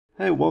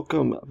Hi,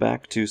 welcome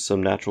back to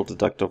some natural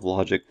deductive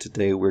logic.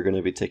 Today we're going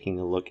to be taking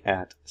a look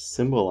at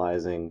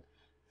symbolizing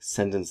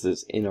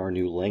sentences in our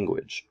new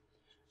language.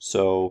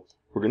 So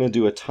we're going to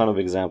do a ton of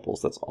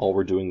examples. That's all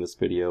we're doing this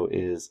video,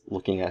 is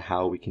looking at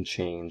how we can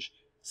change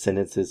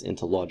sentences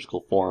into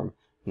logical form.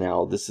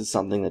 Now this is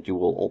something that you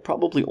will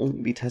probably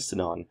only be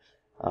tested on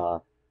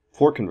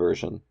for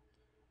conversion.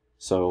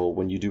 So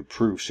when you do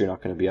proofs, you're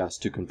not going to be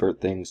asked to convert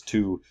things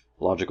to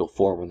logical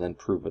form and then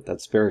prove it.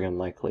 That's very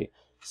unlikely.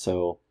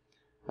 So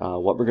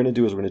what we're going to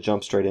do is we're going to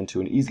jump straight into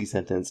an easy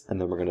sentence,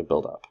 and then we're going to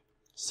build up.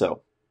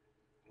 So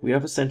we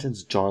have a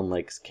sentence, John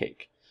likes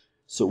cake.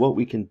 So what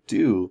we can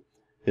do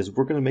is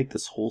we're going to make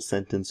this whole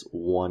sentence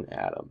one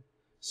atom.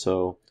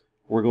 So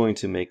we're going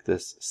to make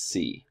this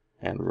C,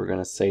 and we're going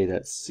to say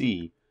that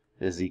C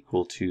is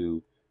equal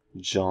to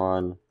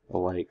John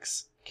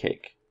likes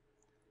cake.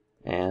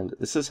 And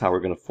this is how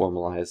we're going to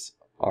formalize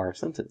our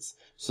sentence.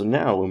 So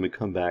now when we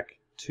come back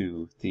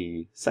to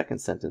the second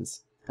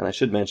sentence, and I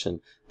should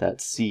mention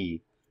that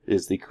C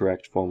is the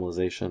correct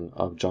formalization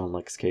of John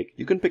likes cake.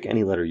 You can pick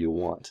any letter you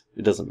want.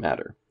 It doesn't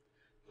matter.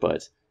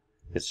 But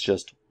it's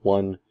just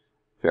one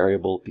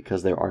variable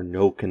because there are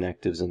no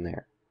connectives in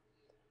there.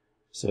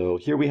 So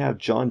here we have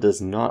John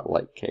does not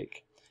like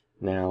cake.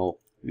 Now,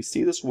 we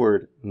see this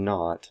word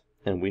not,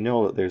 and we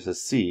know that there's a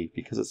C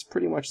because it's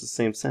pretty much the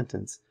same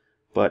sentence,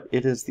 but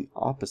it is the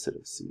opposite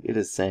of C. It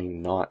is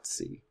saying not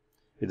C.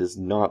 It is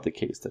not the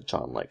case that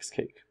John likes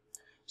cake.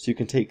 So you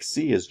can take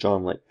C as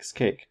John likes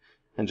cake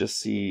and just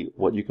see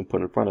what you can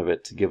put in front of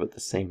it to give it the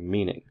same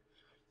meaning.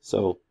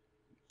 So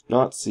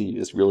not C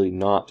is really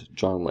not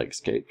John likes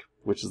cake,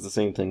 which is the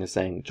same thing as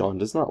saying John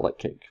does not like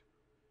cake.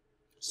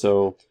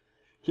 So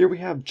here we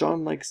have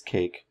John likes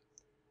cake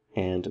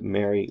and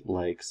Mary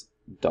likes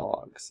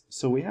dogs.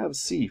 So we have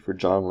C for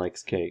John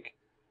likes cake,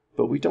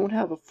 but we don't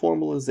have a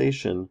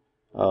formalization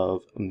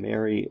of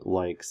Mary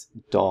likes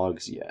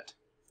dogs yet.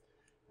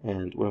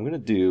 And what I'm going to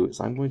do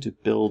is I'm going to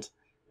build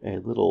a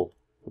little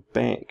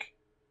bank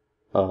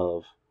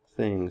of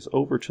things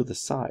over to the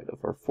side of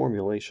our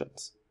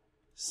formulations.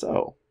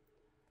 So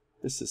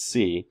this is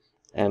C,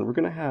 and we're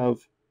going to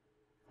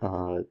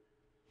have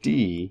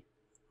D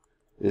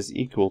is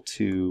equal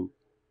to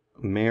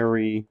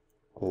Mary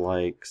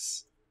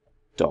likes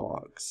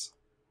dogs.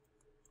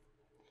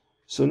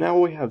 So now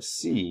we have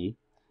C,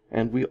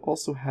 and we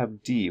also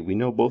have D. We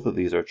know both of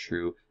these are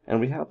true, and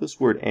we have this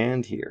word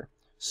and here.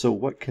 So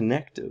what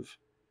connective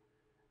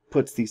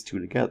puts these two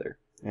together?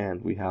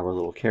 And we have our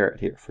little caret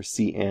here for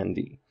C and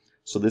D.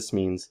 So this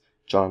means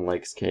John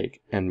likes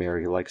cake and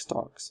Mary likes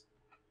dogs.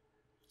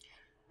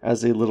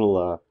 As a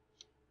little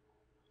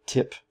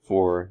tip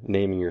for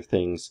naming your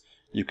things,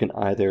 you can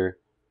either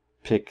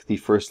pick the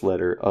first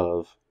letter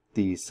of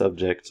the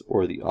subject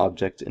or the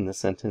object in the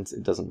sentence.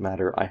 It doesn't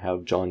matter. I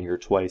have John here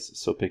twice,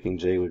 so picking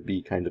J would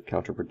be kind of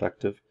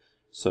counterproductive.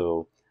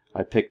 So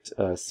I picked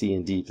C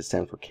and D to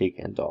stand for cake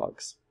and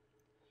dogs.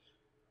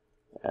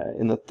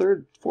 In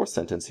the fourth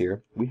sentence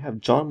here, we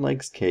have John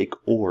likes cake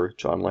or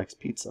John likes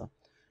pizza.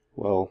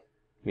 Well,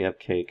 we have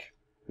cake,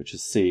 which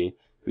is C.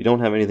 We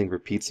don't have anything for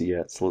pizza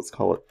yet, so let's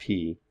call it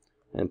P.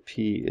 And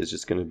P is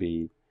just going to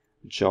be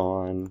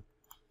John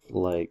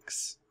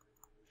likes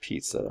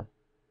pizza.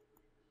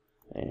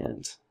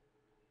 And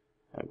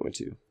I'm going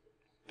to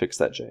fix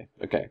that J.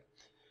 Okay,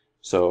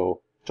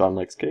 so John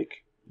likes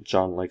cake,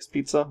 John likes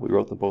pizza. We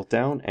wrote them both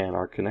down, and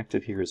our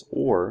connective here is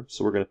or,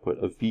 so we're going to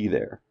put a V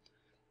there.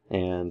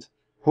 And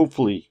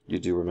hopefully you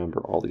do remember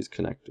all these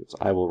connectives.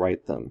 I will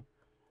write them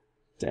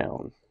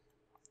down.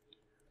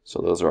 So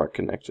those are our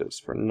connectives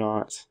for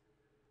not,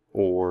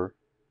 or.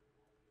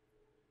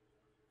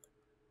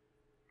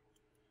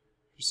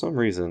 For some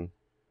reason,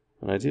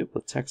 when I deal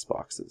with text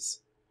boxes,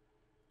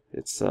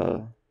 it's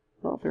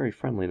not very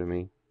friendly to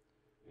me.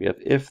 We have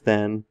if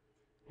then,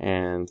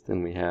 and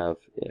then we have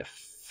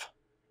if.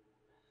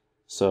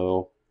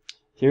 So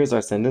here's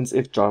our sentence: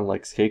 if John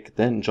likes cake,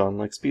 then John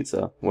likes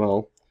pizza.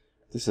 Well,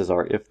 this is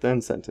our if-then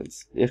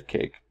sentence. If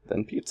cake,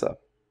 then pizza.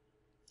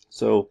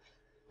 So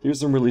here's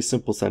some really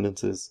simple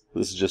sentences.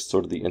 This is just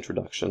sort of the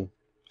introduction.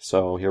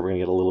 So here we're going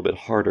to get a little bit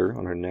harder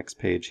on our next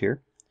page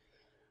here.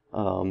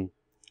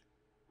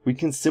 We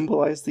can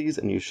symbolize these,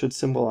 and you should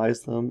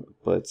symbolize them,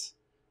 but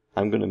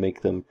I'm going to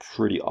make them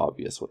pretty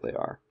obvious what they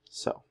are.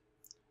 So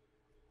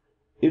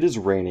it is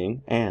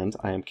raining, and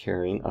I am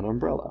carrying an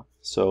umbrella.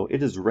 So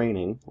it is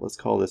raining. Let's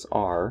call this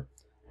R.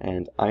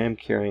 And I am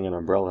carrying an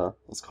umbrella.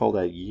 Let's call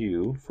that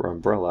U for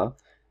umbrella.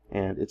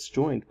 And it's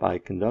joined by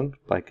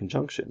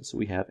conjunction. So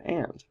we have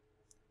and.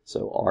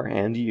 So R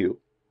and U.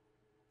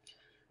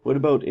 What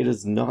about it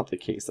is not the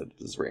case that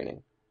it is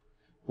raining?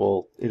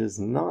 Well, it is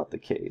not the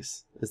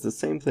case. It's the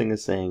same thing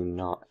as saying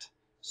not.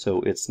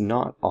 So it's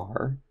not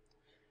R,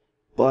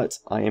 but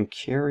I am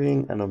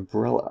carrying an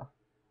umbrella.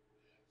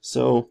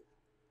 So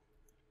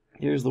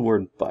here's the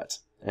word but,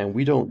 and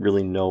we don't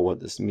really know what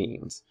this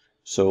means.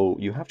 So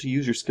you have to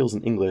use your skills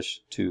in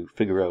English to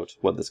figure out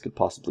what this could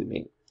possibly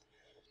mean.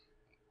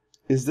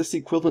 Is this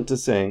equivalent to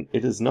saying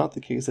it is not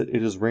the case that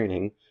it is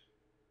raining,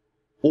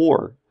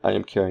 or I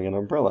am carrying an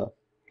umbrella?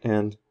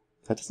 And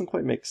that doesn't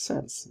quite make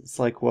sense. It's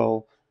like,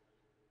 well,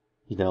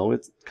 you know,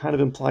 it kind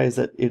of implies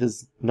that it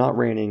is not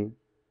raining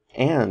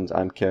and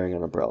I'm carrying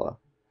an umbrella,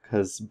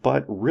 because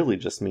but really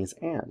just means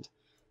and.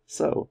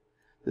 So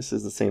this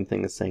is the same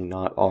thing as saying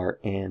not are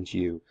and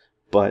you,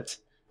 but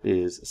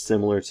is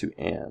similar to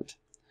and.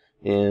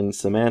 In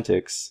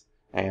semantics,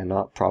 and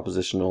not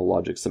propositional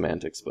logic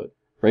semantics, but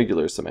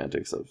regular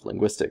semantics of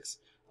linguistics,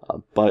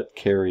 but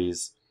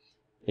carries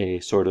a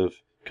sort of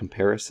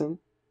comparison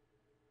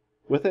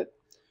with it.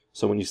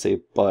 So when you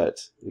say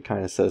but, it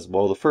kind of says,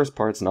 well, the first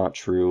part's not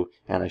true,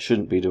 and I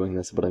shouldn't be doing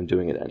this, but I'm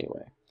doing it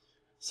anyway.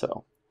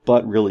 So,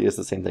 but really is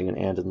the same thing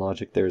and in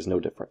logic. There is no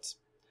difference.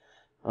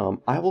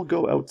 I will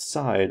go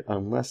outside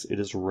unless it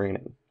is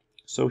raining.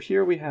 So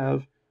here we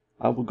have,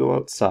 I will go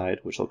outside,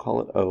 which I'll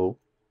call it O,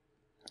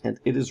 and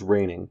it is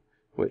raining,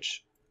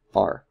 which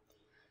R.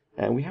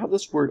 And we have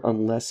this word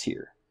unless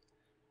here.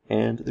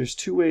 And there's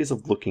two ways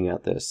of looking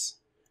at this.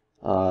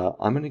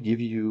 I'm going to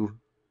give you,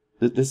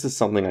 this is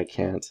something I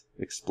can't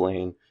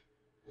explain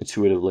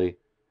intuitively.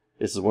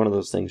 This is one of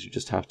those things you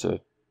just have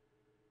to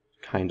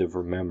kind of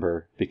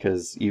remember,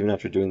 because even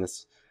after doing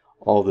this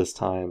all this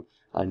time,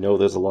 I know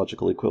there's a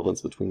logical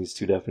equivalence between these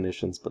two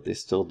definitions, but they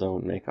still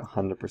don't make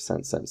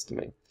 100% sense to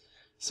me.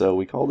 So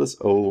we call this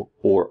O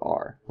or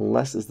R.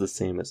 Unless is the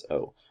same as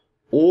O.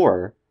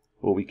 Or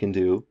what we can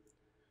do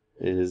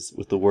is,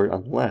 with the word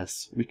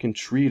unless, we can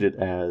treat it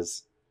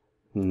as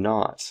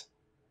not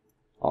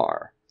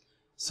R.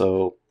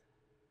 So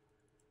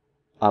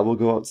I will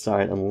go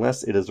outside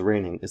unless it is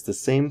raining is the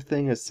same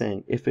thing as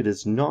saying if it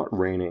is not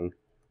raining,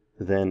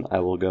 then I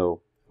will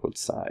go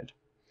outside.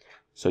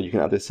 So you can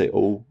either say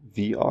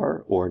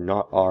OVR or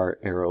not R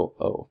arrow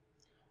O.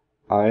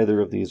 Either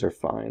of these are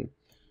fine.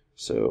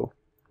 So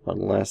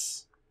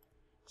unless,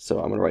 so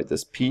I'm going to write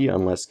this P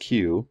unless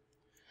Q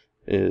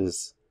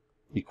is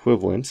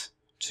equivalent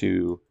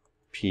to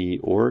P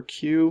or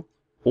Q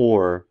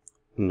or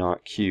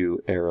not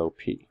Q arrow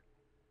P.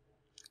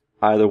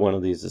 Either one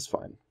of these is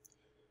fine.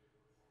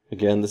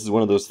 Again, this is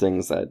one of those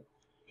things that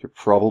you're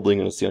probably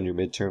going to see on your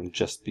midterm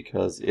just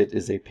because it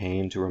is a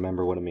pain to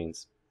remember what it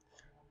means.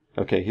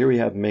 Okay, here we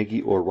have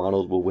Maggie or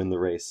Ronald will win the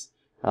race.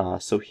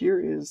 So here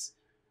is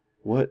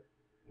what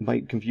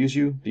might confuse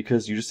you,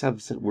 because you just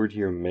have the word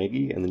here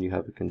Maggie and then you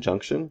have a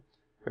conjunction,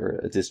 or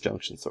a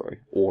disjunction, sorry,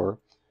 or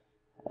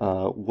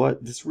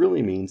what this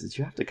really means is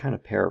you have to kind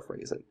of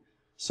paraphrase it.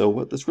 So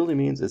what this really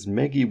means is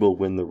Maggie will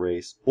win the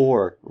race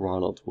or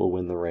Ronald will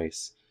win the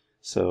race.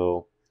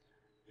 So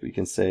we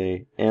can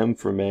say M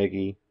for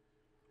Maggie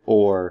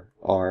or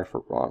R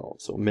for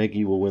Ronald. So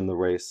Maggie will win the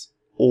race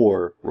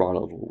or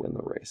Ronald will win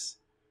the race.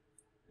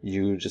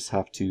 You just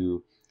have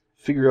to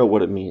figure out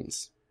what it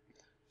means.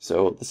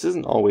 So this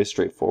isn't always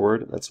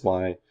straightforward. That's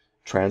why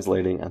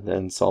translating and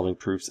then solving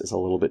proofs is a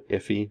little bit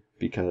iffy,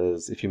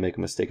 because if you make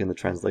a mistake in the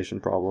translation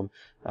problem,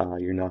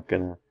 you're not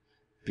going to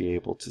be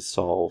able to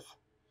solve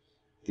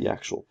the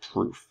actual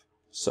proof.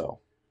 So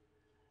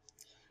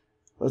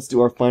let's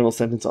do our final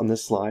sentence on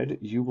this slide.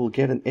 You will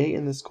get an A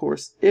in this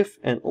course if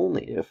and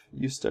only if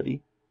you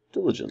study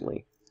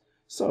diligently.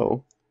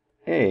 So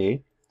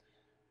A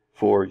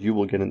for you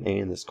will get an A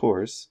in this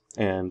course,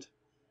 and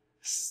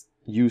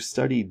you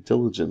study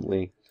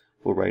diligently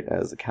we'll write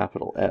as a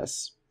capital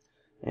S.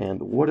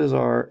 And what is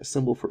our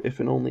symbol for if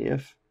and only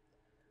if?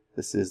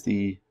 This is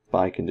the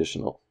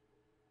biconditional.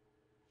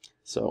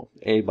 So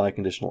A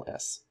biconditional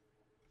S.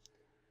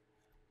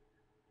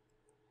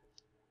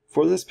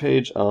 For this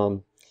page,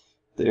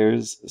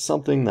 there's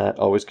something that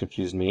always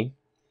confused me,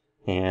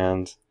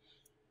 and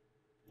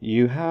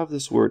you have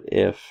this word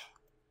if,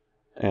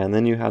 and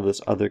then you have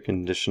this other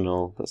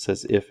conditional that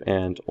says if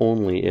and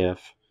only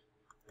if,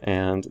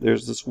 and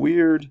there's this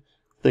weird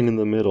thing in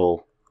the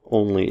middle,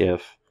 only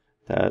if,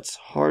 that's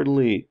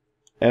hardly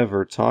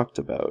ever talked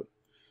about,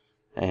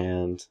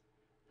 and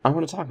I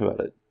want to talk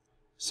about it.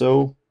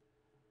 So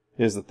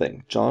here's the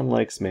thing. John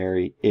likes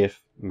Mary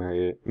if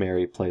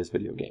Mary plays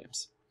video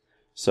games.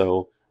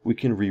 So we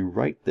can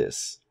rewrite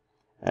this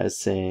as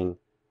saying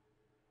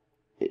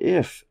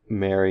if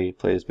Mary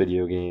plays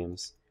video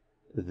games,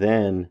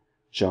 then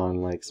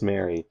John likes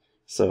Mary.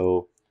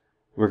 So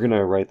we're going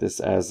to write this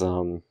as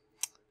M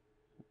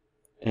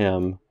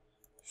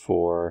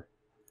for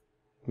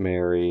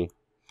Mary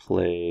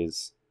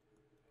plays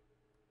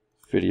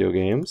video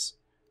games,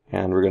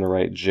 and we're going to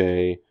write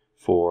J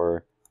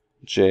for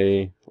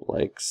J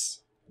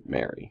likes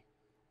Mary.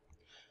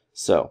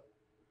 So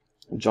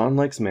John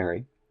likes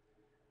Mary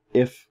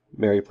if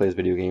Mary plays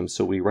video games,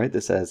 so we write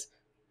this as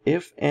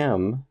if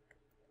M,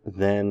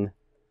 then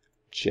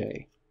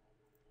J.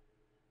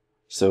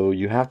 So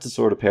you have to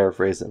sort of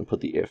paraphrase it and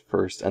put the if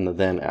first and the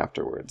then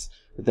afterwards.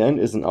 The then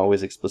isn't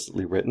always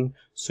explicitly written,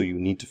 so you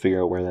need to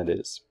figure out where that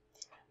is.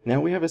 Now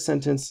we have a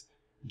sentence,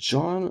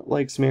 John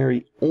likes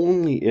Mary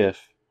only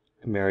if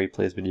Mary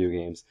plays video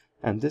games.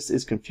 And this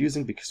is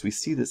confusing because we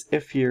see this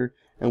if here,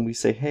 and we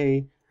say,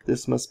 hey,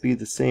 this must be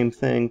the same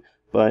thing,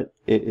 but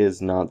it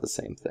is not the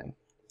same thing,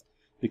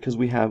 because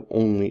we have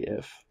only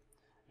if.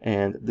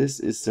 And this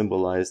is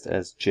symbolized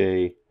as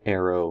J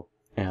arrow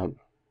M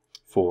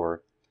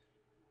for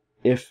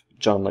if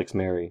John likes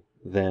Mary,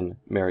 then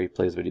Mary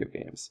plays video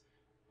games.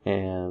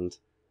 And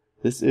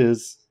this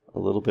is a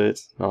little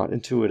bit not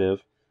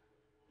intuitive,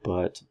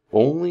 but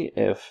only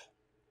if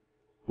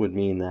would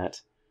mean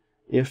that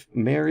if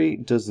Mary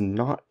does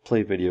not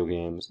play video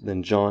games,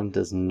 then John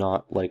does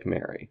not like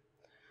Mary.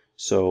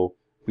 So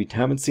we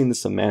haven't seen the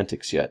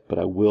semantics yet, but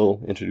I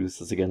will introduce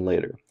this again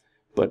later.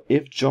 But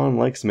if John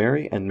likes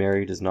Mary and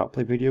Mary does not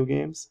play video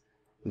games,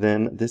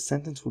 then this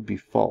sentence would be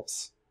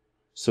false.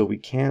 So we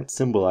can't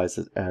symbolize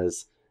it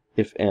as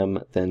if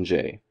M then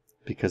J,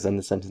 because then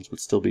the sentence would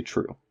still be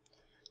true.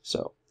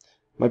 So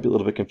it might be a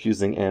little bit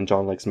confusing, and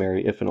John likes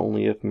Mary if and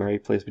only if Mary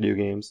plays video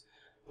games.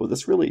 What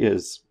this really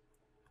is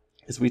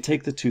we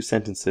take the two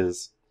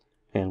sentences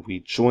and we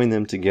join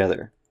them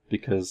together,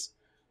 because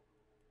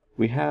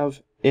we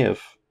have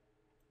if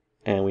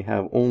and we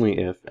have only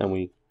if, and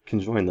we can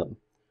join them.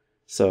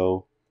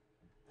 So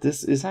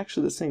this is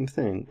actually the same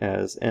thing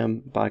as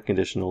M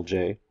biconditional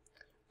J.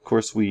 Of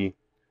course, we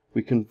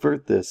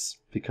convert this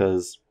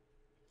because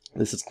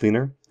this is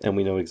cleaner and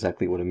we know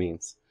exactly what it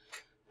means.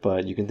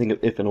 But you can think of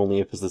if and only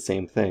if as the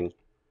same thing.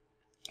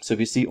 So if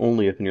you see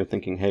only if and you're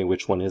thinking, hey,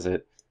 which one is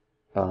it?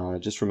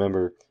 Just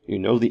remember, you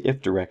know the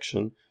if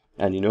direction,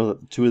 and you know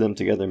that the two of them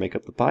together make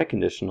up the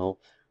biconditional.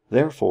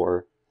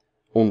 Therefore,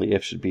 only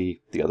if should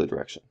be the other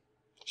direction.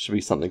 It should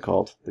be something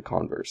called the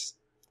converse.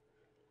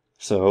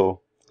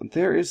 So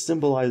there is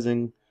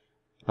symbolizing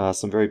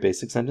some very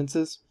basic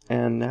sentences,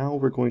 and now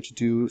we're going to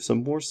do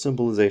some more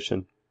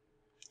symbolization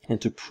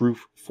into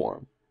proof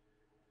form.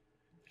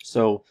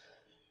 So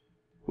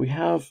we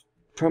have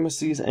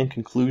premises and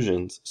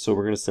conclusions, so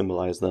we're going to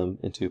symbolize them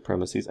into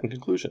premises and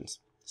conclusions.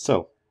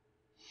 So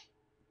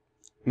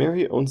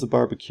Mary owns a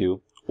barbecue,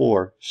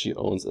 or she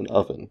owns an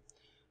oven.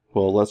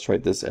 Well, let's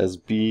write this as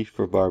B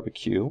for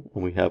barbecue,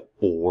 and we have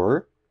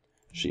or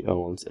she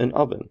owns an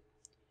oven.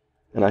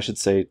 And I should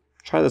say,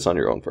 try this on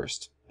your own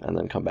first, and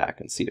then come back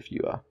and see if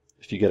you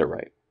get it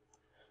right.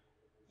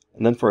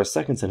 And then for our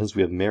second sentence,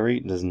 we have Mary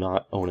does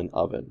not own an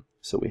oven.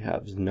 So we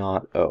have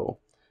not O.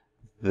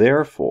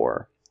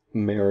 Therefore,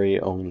 Mary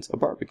owns a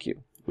barbecue,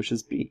 which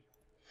is B.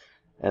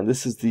 And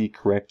this is the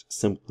correct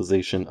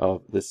symbolization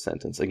of this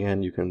sentence.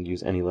 Again, you can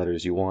use any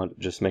letters you want.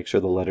 Just make sure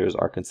the letters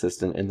are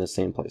consistent in the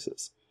same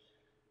places.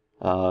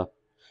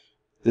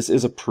 This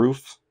is a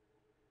proof.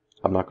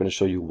 I'm not going to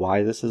show you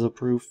why this is a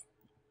proof,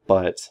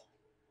 but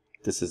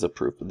this is a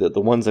proof.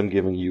 The ones I'm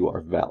giving you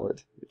are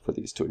valid for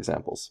these two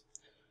examples.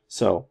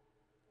 So,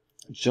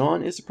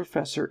 John is a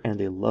professor and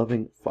a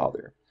loving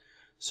father.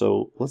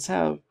 So let's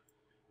have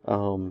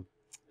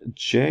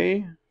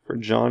J for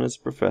John is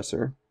a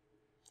professor,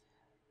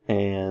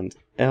 and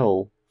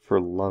L for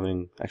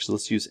loving, actually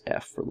let's use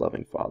F for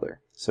loving father.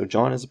 So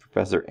John is a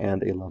professor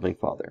and a loving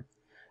father.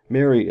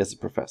 Mary is a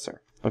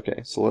professor.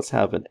 Okay, so let's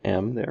have an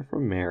M there for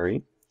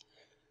Mary.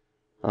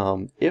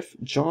 If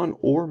John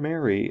or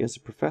Mary is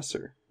a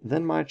professor,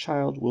 then my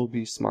child will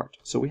be smart.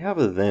 So we have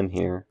a then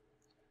here.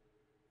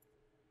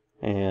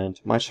 And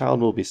my child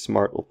will be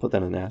smart, we'll put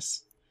that in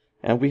S.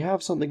 And we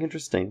have something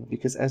interesting,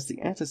 because as the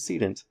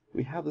antecedent,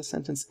 we have the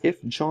sentence,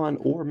 if John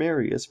or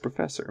Mary is a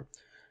professor,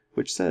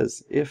 which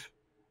says, if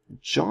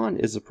John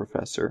is a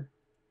professor,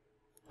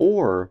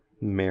 or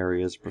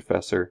Mary is a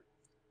professor,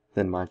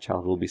 then my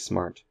child will be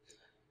smart.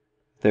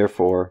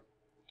 Therefore,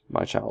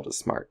 my child is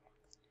smart.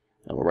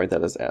 And we'll write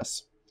that as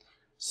S.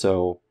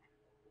 So,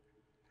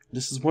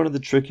 this is one of the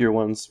trickier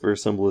ones for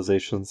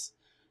symbolizations,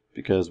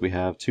 because we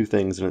have two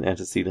things in an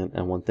antecedent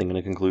and one thing in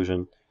a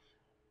conclusion.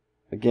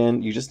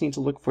 Again, you just need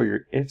to look for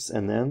your ifs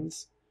and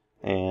thens,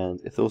 and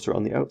if those are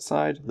on the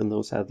outside, then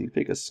those have the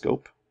biggest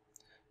scope.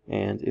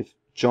 And if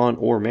John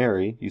or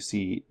Mary, you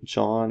see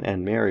John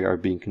and Mary are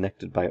being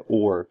connected by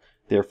or,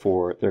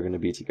 therefore they're going to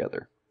be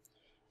together.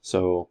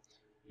 So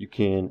you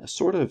can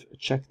sort of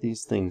check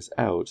these things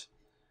out,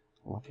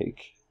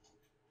 like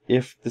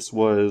if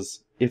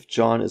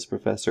John is a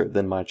professor,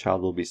 then my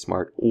child will be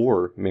smart,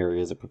 or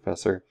Mary is a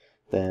professor,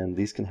 then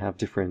these can have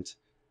different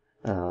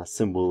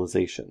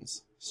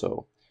symbolizations.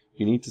 So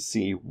you need to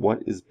see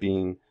what is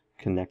being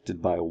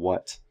connected by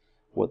what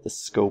the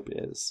scope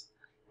is.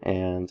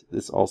 And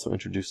this also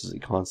introduces a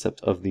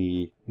concept of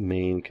the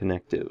main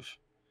connective.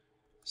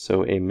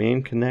 So a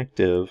main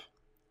connective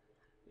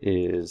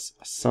is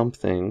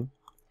something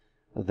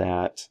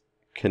that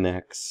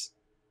connects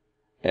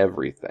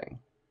everything.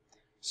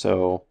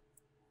 So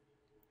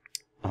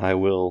I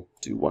will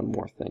do one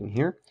more thing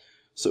here.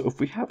 So if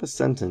we have a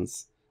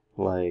sentence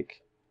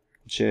like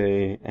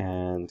J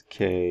and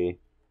K,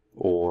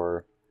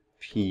 or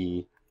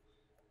P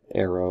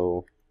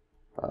arrow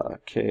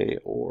K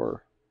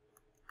or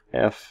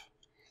F,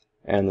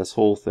 and this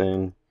whole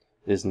thing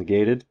is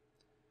negated,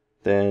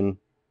 then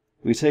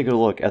we take a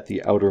look at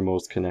the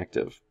outermost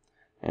connective.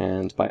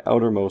 And by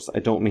outermost, I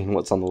don't mean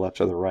what's on the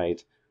left or the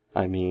right.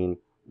 I mean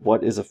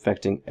what is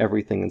affecting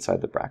everything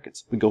inside the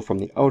brackets. We go from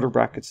the outer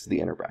brackets to the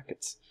inner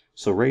brackets.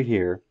 So right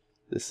here,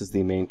 this is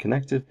the main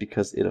connective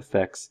because it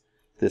affects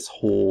this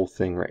whole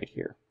thing right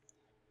here.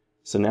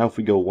 So now if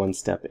we go one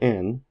step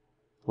in,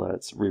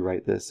 let's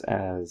rewrite this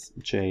as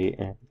J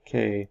and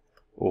K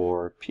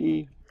or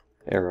P,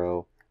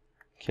 arrow,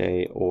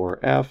 K, or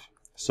F.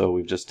 So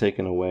we've just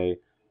taken away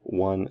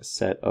one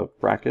set of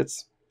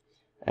brackets.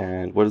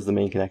 And what is the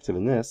main connective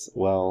in this?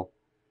 Well,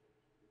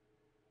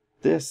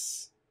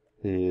 this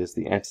is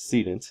the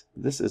antecedent,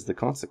 this is the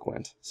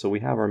consequent. So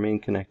we have our main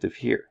connective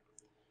here.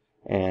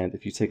 And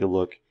if you take a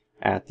look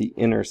at the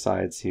inner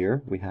sides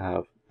here, we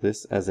have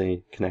this as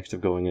a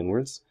connective going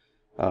inwards.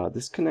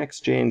 This connects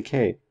J and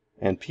K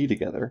and P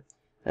together,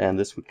 and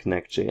this would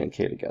connect J and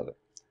K together.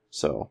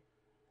 So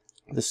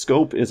the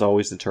scope is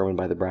always determined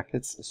by the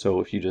brackets. So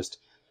if you just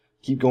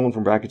keep going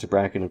from bracket to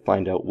bracket and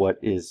find out what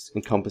is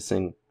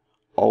encompassing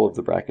all of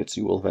the brackets,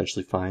 you will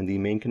eventually find the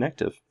main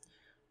connective.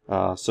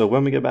 So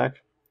when we get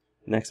back,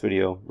 next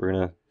video, we're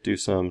going to do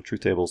some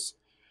truth tables,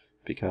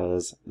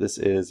 because this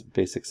is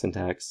basic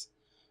syntax,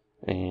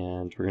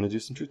 and we're going to do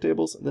some truth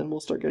tables, and then we'll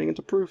start getting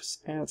into proofs,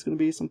 and it's going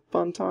to be some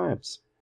fun times.